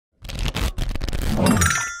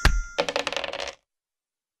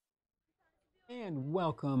And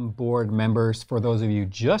welcome, board members. For those of you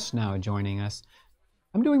just now joining us,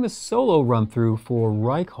 I'm doing the solo run-through for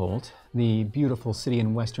Reykholt, the beautiful city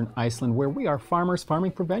in western Iceland where we are farmers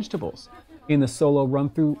farming for vegetables. In the solo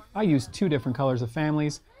run-through, I use two different colors of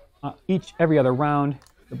families. Every other round,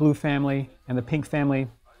 the blue family and the pink family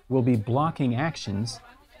will be blocking actions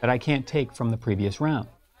that I can't take from the previous round.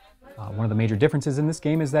 One of the major differences in this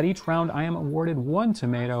game is that each round I am awarded one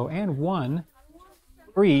tomato and one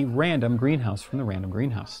free random greenhouse from the random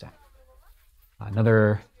greenhouse stack.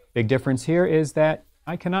 Another big difference here is that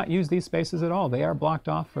I cannot use these spaces at all. They are blocked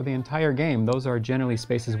off for the entire game. Those are generally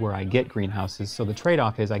spaces where I get greenhouses. So the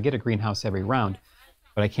trade-off is I get a greenhouse every round,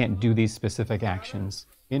 but I can't do these specific actions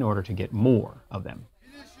in order to get more of them.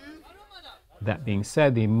 That being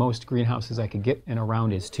said, the most greenhouses I could get in a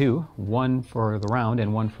round is two, one for the round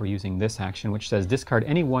and one for using this action, which says discard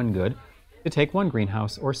any one good to take one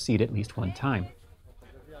greenhouse or seed at least one time.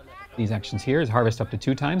 These actions here is harvest up to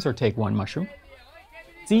 2 times or take 1 mushroom,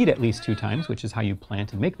 seed at least 2 times, which is how you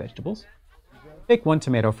plant and make vegetables, take 1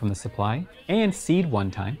 tomato from the supply and seed 1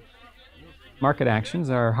 time. Market actions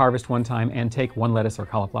are harvest 1 time and take 1 lettuce or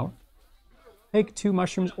cauliflower, take 2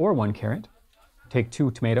 mushrooms or 1 carrot, take 2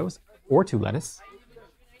 tomatoes or 2 lettuce,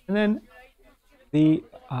 and then the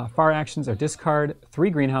far actions are discard 3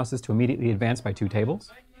 greenhouses to immediately advance by 2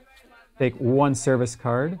 tables, take 1 service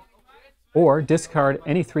card, or discard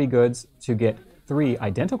any 3 goods to get 3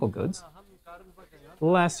 identical goods.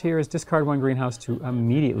 Last here is discard 1 greenhouse to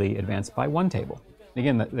immediately advance by 1 table. And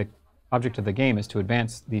again, the object of the game is to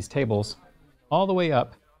advance these tables all the way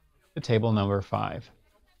up to table number 5.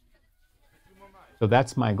 So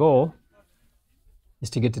that's my goal, is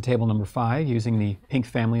to get to table number 5 using the pink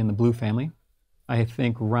family and the blue family. I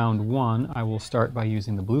think round 1 I will start by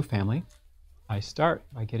using the blue family. I start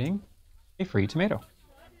by getting a free tomato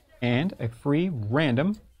and a free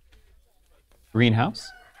random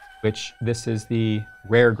greenhouse, which this is the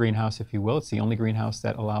rare greenhouse, if you will. It's the only greenhouse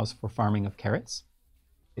that allows for farming of carrots.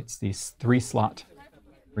 It's the 3-slot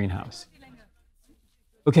greenhouse.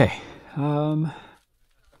 Okay, take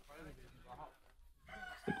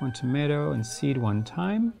 1 tomato and seed 1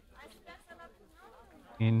 time.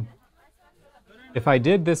 And if I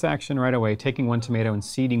did this action right away, taking 1 tomato and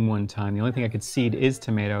seeding 1 time, the only thing I could seed is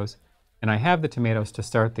tomatoes. And I have the tomatoes to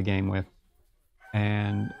start the game with,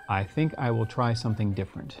 and I think I will try something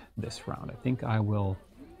different this round. I think I will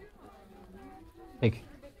take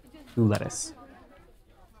 2 lettuce.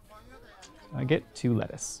 I get 2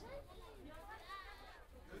 lettuce.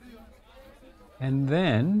 And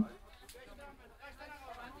then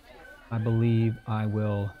I believe I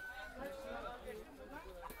will...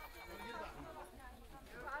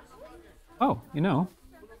 Oh, you know,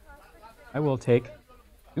 I will take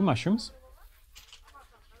 2 mushrooms,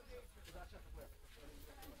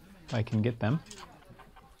 if I can get them.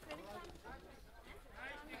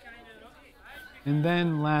 And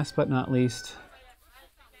then last but not least,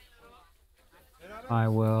 I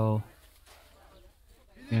will,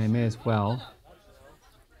 and I may as well,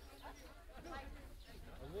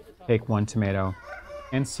 take 1 tomato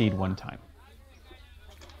and seed 1 time.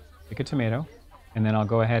 Take a tomato, and then I'll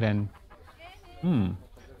go ahead and,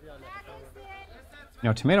 you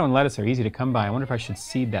know, tomato and lettuce are easy to come by. I wonder if I should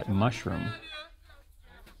seed that mushroom.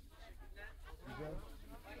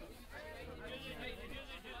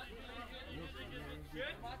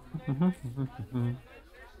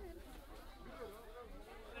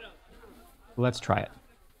 Let's try it.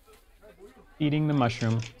 Seeding the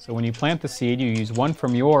mushroom. So when you plant the seed, you use 1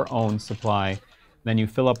 from your own supply, then you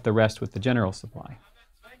fill up the rest with the general supply.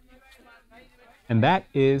 And that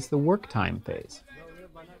is the work time phase.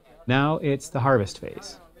 Now it's the harvest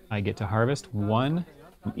phase. I get to harvest 1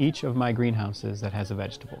 from each of my greenhouses that has a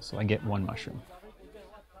vegetable, so I get 1 mushroom.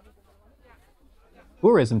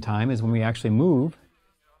 Tourism time is when we actually move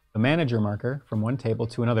the manager marker from 1 table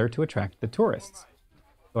to another to attract the tourists.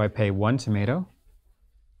 So I pay 1 tomato,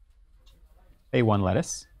 pay 1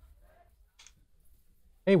 lettuce,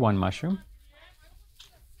 pay 1 mushroom,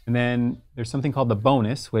 and then there's something called the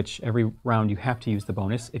bonus, which every round you have to use the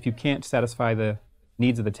bonus. If you can't satisfy the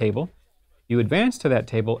needs of the table, you advance to that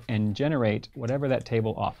table and generate whatever that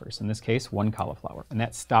table offers. In this case, 1 cauliflower, and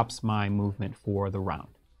that stops my movement for the round.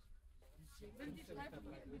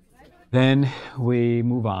 Then we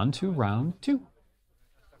move on to round 2,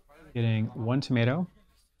 getting 1 tomato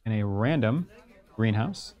and a random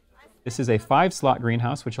greenhouse. This is a 5-slot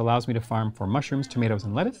greenhouse, which allows me to farm for mushrooms, tomatoes,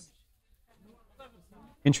 and lettuce.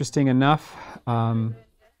 Interesting enough,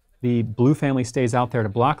 the blue family stays out there to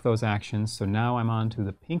block those actions, so now I'm on to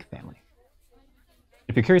the pink family.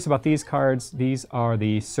 If you're curious about these cards, these are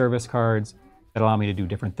the service cards that allow me to do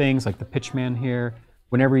different things, like the pitchman here.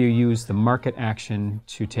 Whenever you use the market action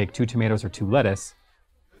to take 2 tomatoes or 2 lettuce,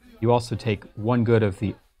 you also take 1 good of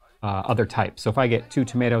the other type. So if I get 2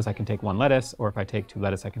 tomatoes, I can take 1 lettuce, or if I take 2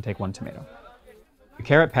 lettuce, I can take 1 tomato. The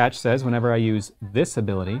carrot patch says whenever I use this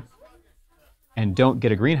ability and don't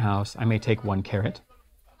get a greenhouse, I may take 1 carrot.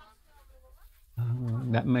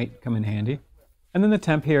 That might come in handy. And then the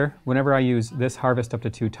temp here, whenever I use this harvest up to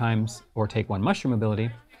 2 times or take 1 mushroom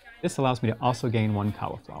ability, this allows me to also gain 1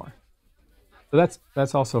 cauliflower. So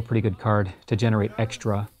that's also a pretty good card to generate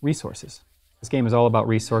extra resources. This game is all about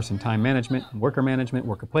resource and time management, and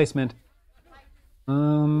worker placement.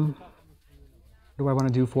 What do I want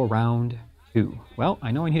to do for round 2? Well,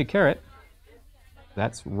 I know I need a carrot.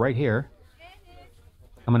 That's right here.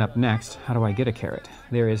 Coming up next, how do I get a carrot?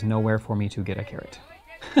 There is nowhere for me to get a carrot.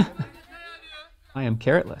 I am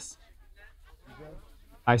carrotless.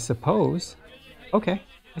 I suppose, okay,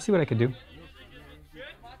 I see what I could do.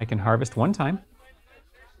 I can harvest 1 time.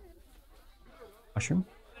 Mushroom.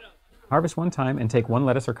 Harvest 1 time and take 1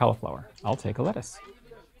 lettuce or cauliflower. I'll take a lettuce.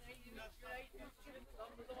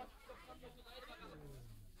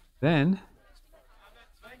 Then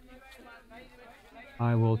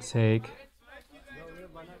I will take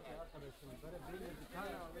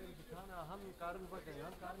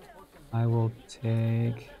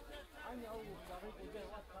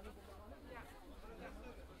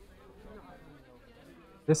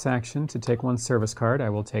this action to take 1 service card. I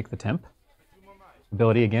will take the temp.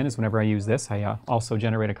 Ability again is whenever I use this, I also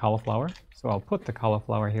generate a cauliflower. So I'll put the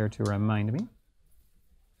cauliflower here to remind me.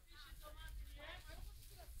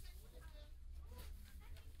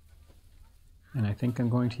 And I think I'm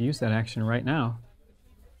going to use that action right now.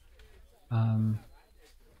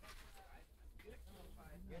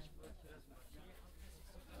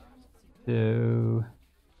 To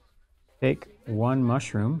take 1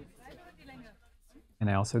 mushroom, and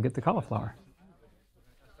I also get the cauliflower.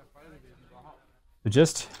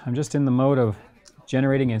 So I'm just in the mode of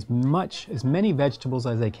generating as many vegetables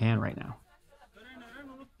as I can right now.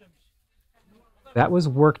 That was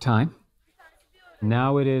work time.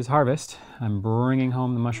 Now it is harvest. I'm bringing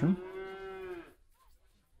home the mushroom.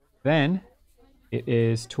 Then it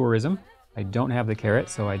is tourism. I don't have the carrot,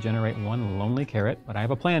 so I generate 1 lonely carrot, but I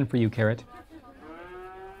have a plan for you, carrot.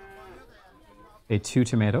 Okay, 2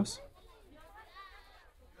 tomatoes.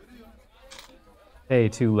 Okay,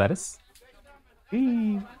 2 lettuce.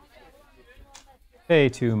 Okay,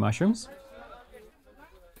 2 mushrooms.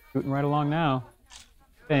 Scooting right along now.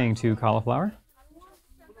 Paying 2 cauliflower.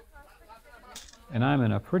 And I'm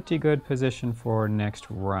in a pretty good position for next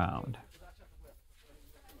round.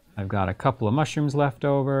 I've got a couple of mushrooms left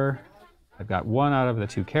over. I've got 1 out of the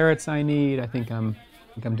 2 carrots I need. I think I'm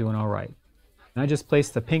doing all right. And I just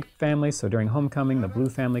placed the pink family, so during homecoming, the blue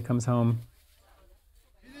family comes home.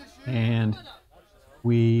 And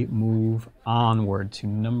we move onward to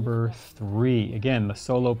number 3. Again, the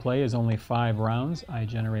solo play is only 5 rounds. I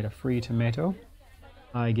generate a free tomato.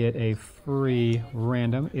 I get a free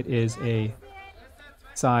random. It is a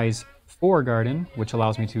size 4 garden, which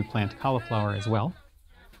allows me to plant cauliflower as well.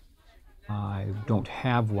 I don't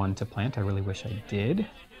have 1 to plant. I really wish I did.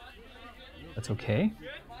 That's okay.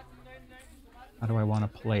 How do I want to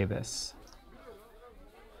play this?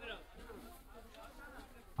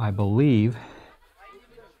 I believe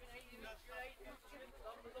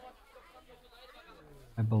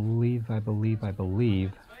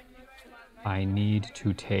I need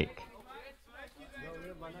to take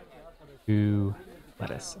 2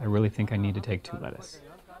 lettuce. I really think I need to take 2 lettuce. Is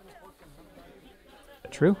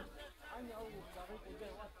that true?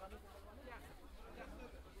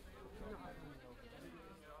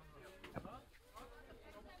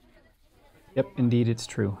 Yep, indeed it's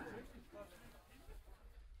true.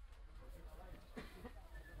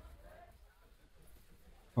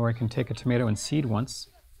 Or I can take a tomato and seed once.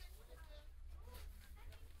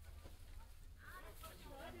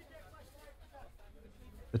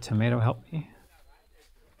 The tomato help me?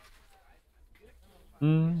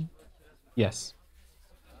 Yes.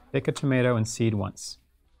 Pick a tomato and seed once.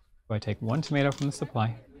 So I take 1 tomato from the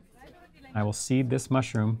supply. I will seed this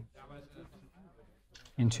mushroom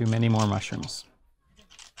into many more mushrooms.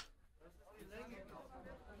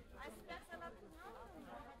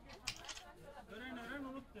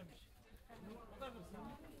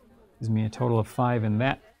 Gives me a total of 5 in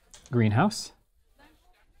that greenhouse.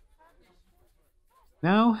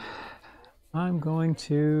 Now I'm going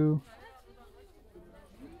to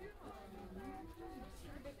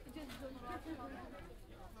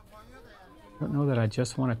don't know that I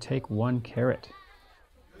just want to take 1 carrot.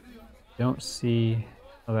 Don't see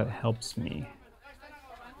how that helps me.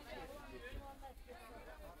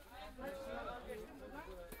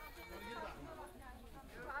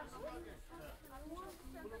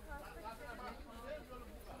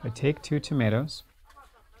 take 2 tomatoes.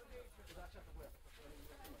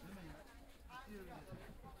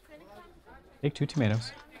 Take 2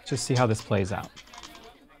 tomatoes. Just see how this plays out.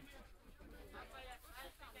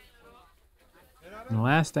 And the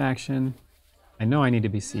last action, I know I need to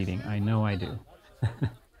be seeding. I know I do.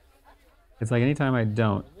 It's like anytime I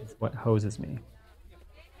don't, it's what hoses me.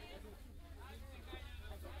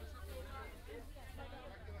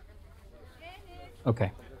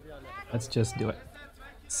 Okay, let's just do it.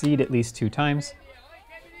 Seed at least 2 times.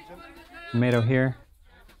 Tomato here,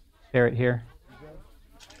 carrot here.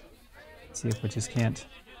 Let's see if we just can't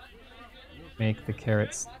make the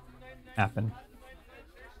carrots happen.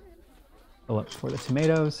 Fill up for the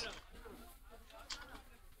tomatoes.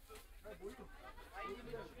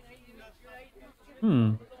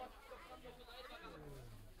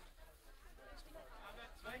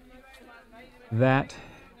 That,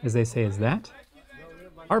 as they say, is that.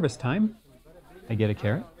 Harvest time. I get a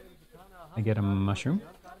carrot. I get a mushroom.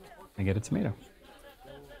 I get a tomato.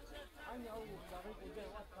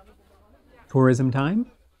 Tourism time.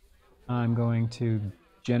 I'm going to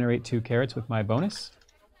generate 2 carrots with my bonus.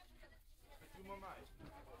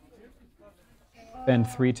 Spend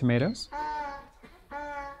 3 tomatoes.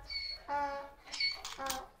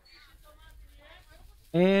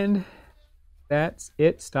 And that's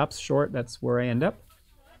it. Stops short. That's where I end up.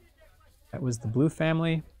 That was the blue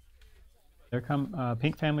family.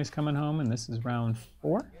 Pink family's coming home, and this is round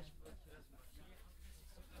 4.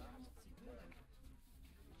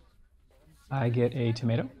 I get a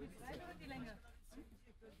tomato.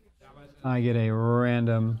 I get a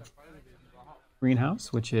random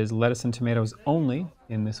greenhouse, which is lettuce and tomatoes only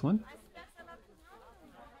in this one.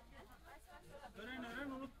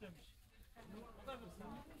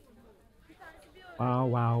 Wow,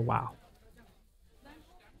 wow, wow.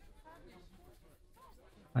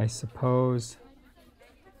 I suppose.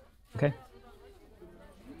 Okay.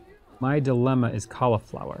 My dilemma is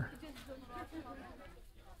cauliflower.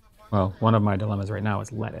 Well, one of my dilemmas right now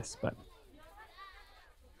is lettuce, but.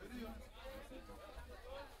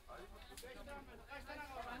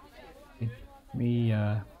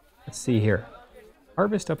 Let's see here.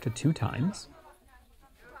 Harvest up to 2 times.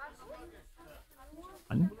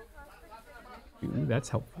 1, 2, that's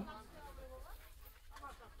helpful.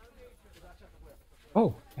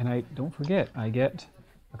 Oh, and don't forget, I get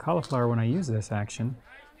a cauliflower when I use this action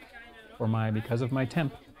for because of my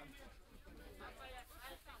temp.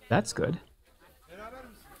 That's good.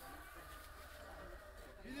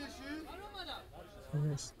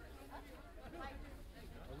 This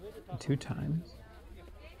 2 times.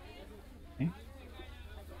 Okay.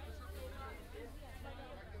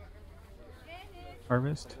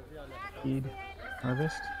 Harvest, feed,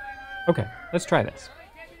 harvest. Okay, let's try this.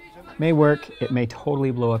 May work, it may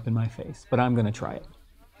totally blow up in my face, but I'm going to try it.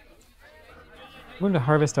 I'm going to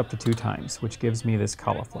harvest up to 2 times, which gives me this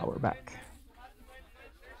cauliflower back.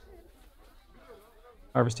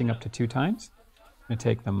 Harvesting up to 2 times. I'm going to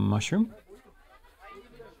take the mushroom,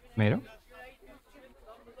 tomato.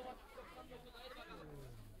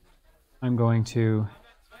 I'm going to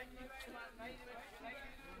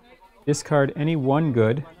discard any 1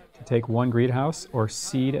 good to take 1 greenhouse or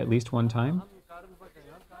seed at least 1 time.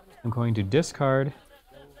 I'm going to discard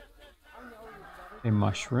a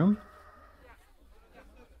mushroom.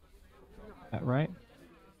 Is that right?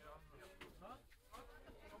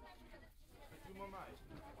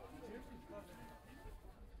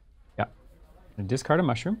 Yeah. I'm going to discard a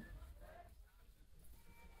mushroom.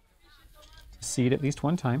 Seed at least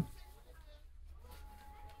 1 time.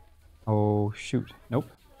 Oh, shoot. Nope.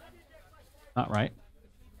 Not right.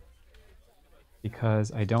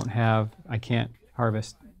 Because I can't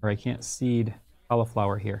harvest, or I can't seed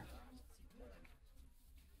cauliflower here.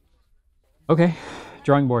 Okay,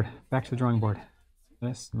 drawing board. Back to the drawing board.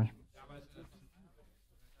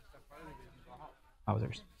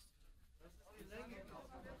 Wowzers.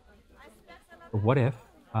 But what if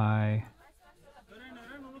I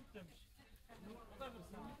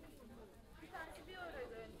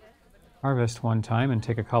harvest 1 time and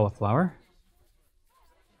take a cauliflower?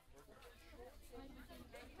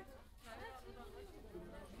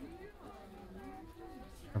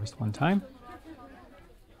 Harvest 1 time.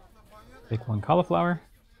 Take 1 cauliflower.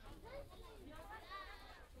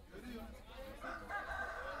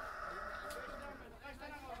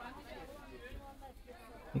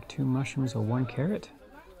 Take 2 mushrooms or 1 carrot.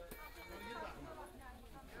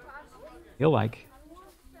 Feel like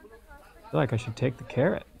I should take the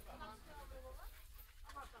carrot.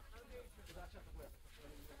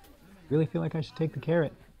 Really feel like I should take the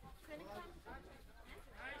carrot.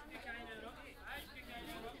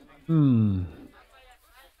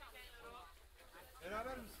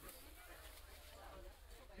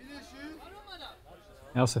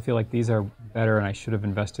 I also feel like these are better and I should have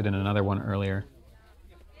invested in another one earlier.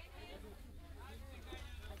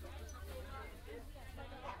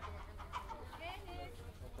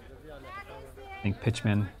 I think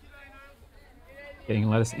pitchman, getting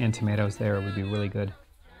lettuce and tomatoes there would be really good.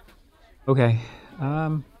 Okay,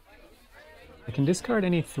 I can discard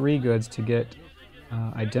any 3 goods to get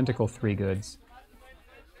identical 3 goods,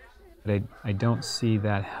 but I don't see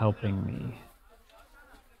that helping me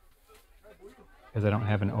because I don't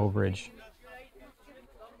have an overage.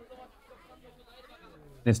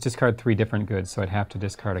 It's discard 3 different goods, so I'd have to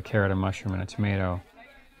discard a carrot, a mushroom, and a tomato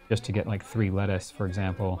just to get like 3 lettuce, for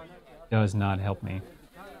example. Does not help me.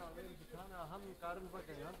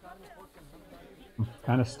 I'm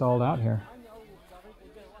kind of stalled out here.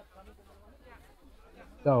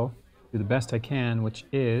 So, do the best I can, which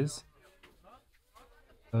is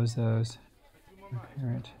those.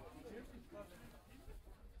 Carrot.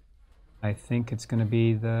 I think it's going to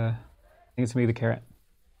be the. Carrot.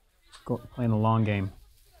 Go playing the long game.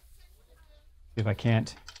 See if I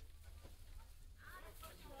can't.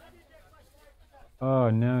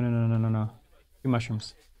 Oh, no. 2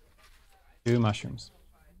 mushrooms. 2 mushrooms.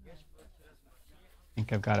 I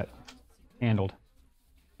think I've got it handled.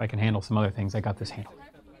 If I can handle some other things, I got this handled.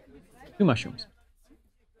 2 mushrooms.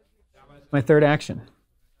 My 3rd action.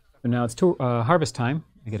 So now it's harvest time.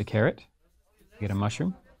 I get a carrot. I get a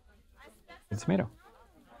mushroom. I get a tomato.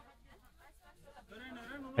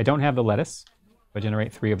 I don't have the lettuce. So I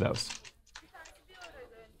generate 3 of those.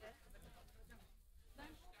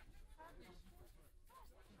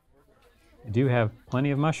 I do have plenty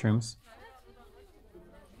of mushrooms.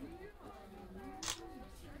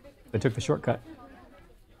 I took the shortcut.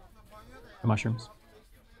 The mushrooms.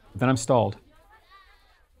 But then I'm stalled.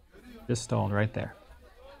 Just stalled right there.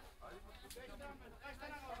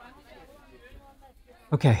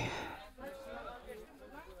 Okay.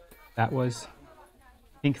 That was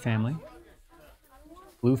pink family.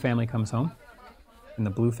 Blue family comes home. And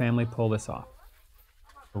the blue family pull this off.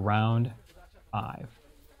 Round 5.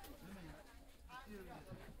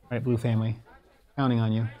 All right, blue family, counting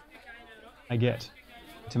on you. I get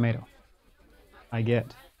a tomato. I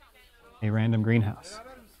get a random greenhouse.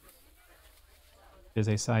 It is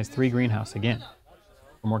a size 3 greenhouse again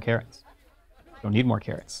for more carrots. Don't need more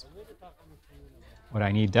carrots. What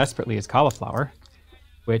I need desperately is cauliflower,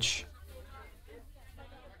 which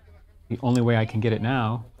the only way I can get it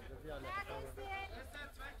now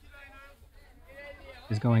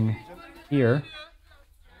is going here.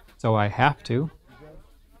 So I have to.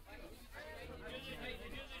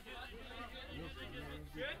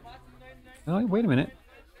 Oh, wait a minute.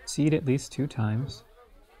 Seed at least 2 times.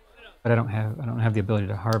 But I don't have the ability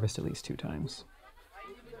to harvest at least 2 times.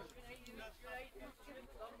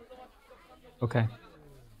 Okay.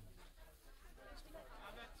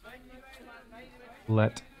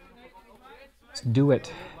 Let's do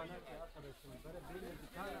it.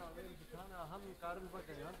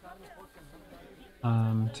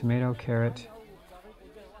 Tomato, carrot.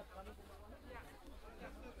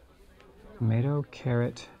 Tomato,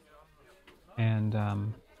 carrot, and I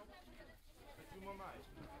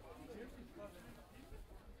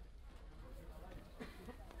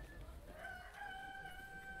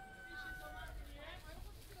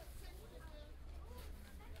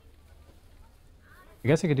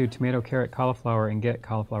guess I could do tomato, carrot, cauliflower, and get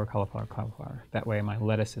cauliflower, cauliflower, cauliflower. That way my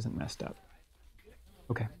lettuce isn't messed up.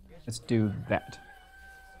 Okay, let's do that.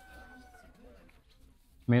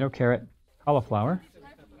 Tomato, carrot, cauliflower.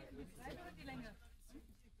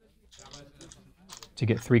 To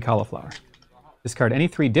get 3 cauliflower. Discard any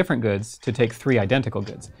 3 different goods to take 3 identical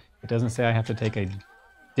goods. It doesn't say I have to take a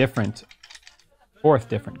different, 4th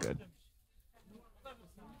different good.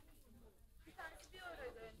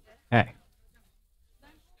 Okay.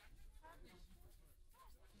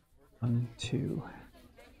 1, 2.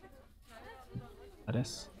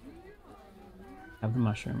 Lettuce. Have the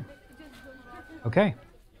mushroom. Okay,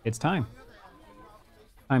 it's time.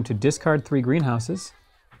 Time to discard 3 greenhouses.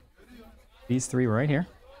 These 3 right here.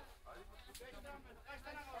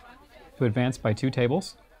 To advance by 2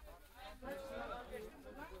 tables.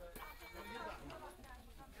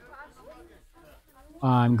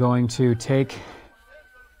 I'm going to take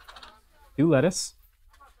 2 lettuce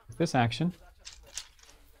with this action.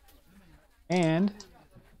 And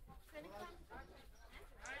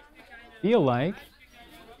feel like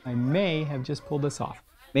I may have just pulled this off.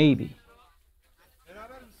 Maybe.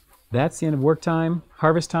 That's the end of work time,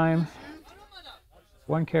 harvest time.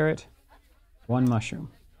 1 carrot, 1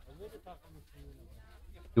 mushroom.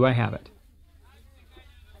 Do I have it?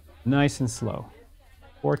 Nice and slow.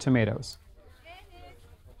 4 tomatoes.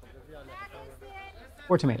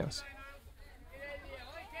 4 tomatoes.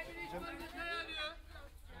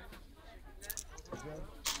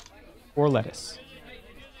 4 lettuce.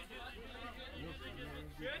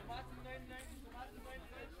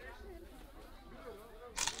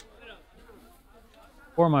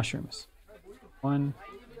 4 mushrooms. 1,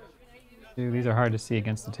 2, these are hard to see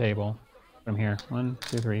against the table from here. 1,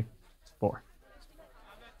 2, 3, 4.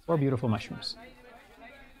 4 beautiful mushrooms.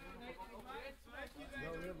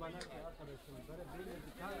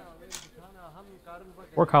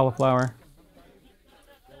 4 cauliflower.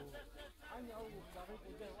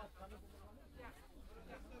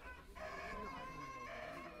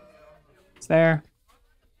 It's there.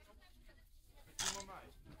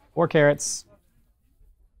 4 carrots.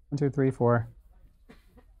 1, 2, 3, 4.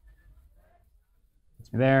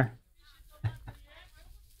 It's me there.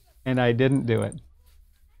 And I didn't do it.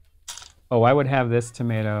 Oh, I would have this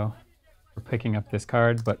tomato for picking up this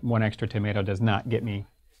card, but 1 extra tomato does not get me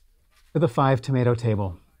to the 5 tomato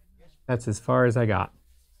table. That's as far as I got.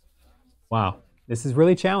 Wow, this is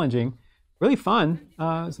really challenging, really fun.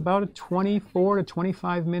 It's about a 24 to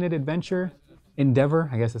 25 minute adventure, endeavor.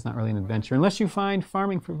 I guess it's not really an adventure, unless you find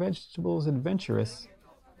farming for vegetables adventurous,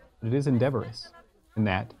 but it is endeavorous. And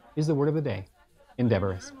that is the word of the day,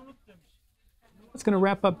 endeavorous. That's going to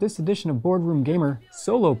wrap up this edition of Boardroom Gamer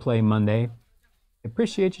Solo Play Monday. I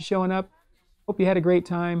appreciate you showing up. Hope you had a great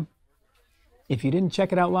time. If you didn't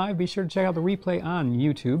check it out live, be sure to check out the replay on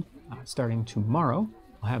YouTube starting tomorrow.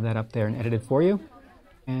 I'll have that up there and edited for you.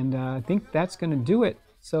 And I think that's going to do it.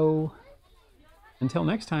 So until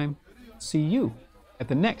next time, see you at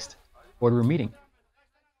the next boardroom meeting.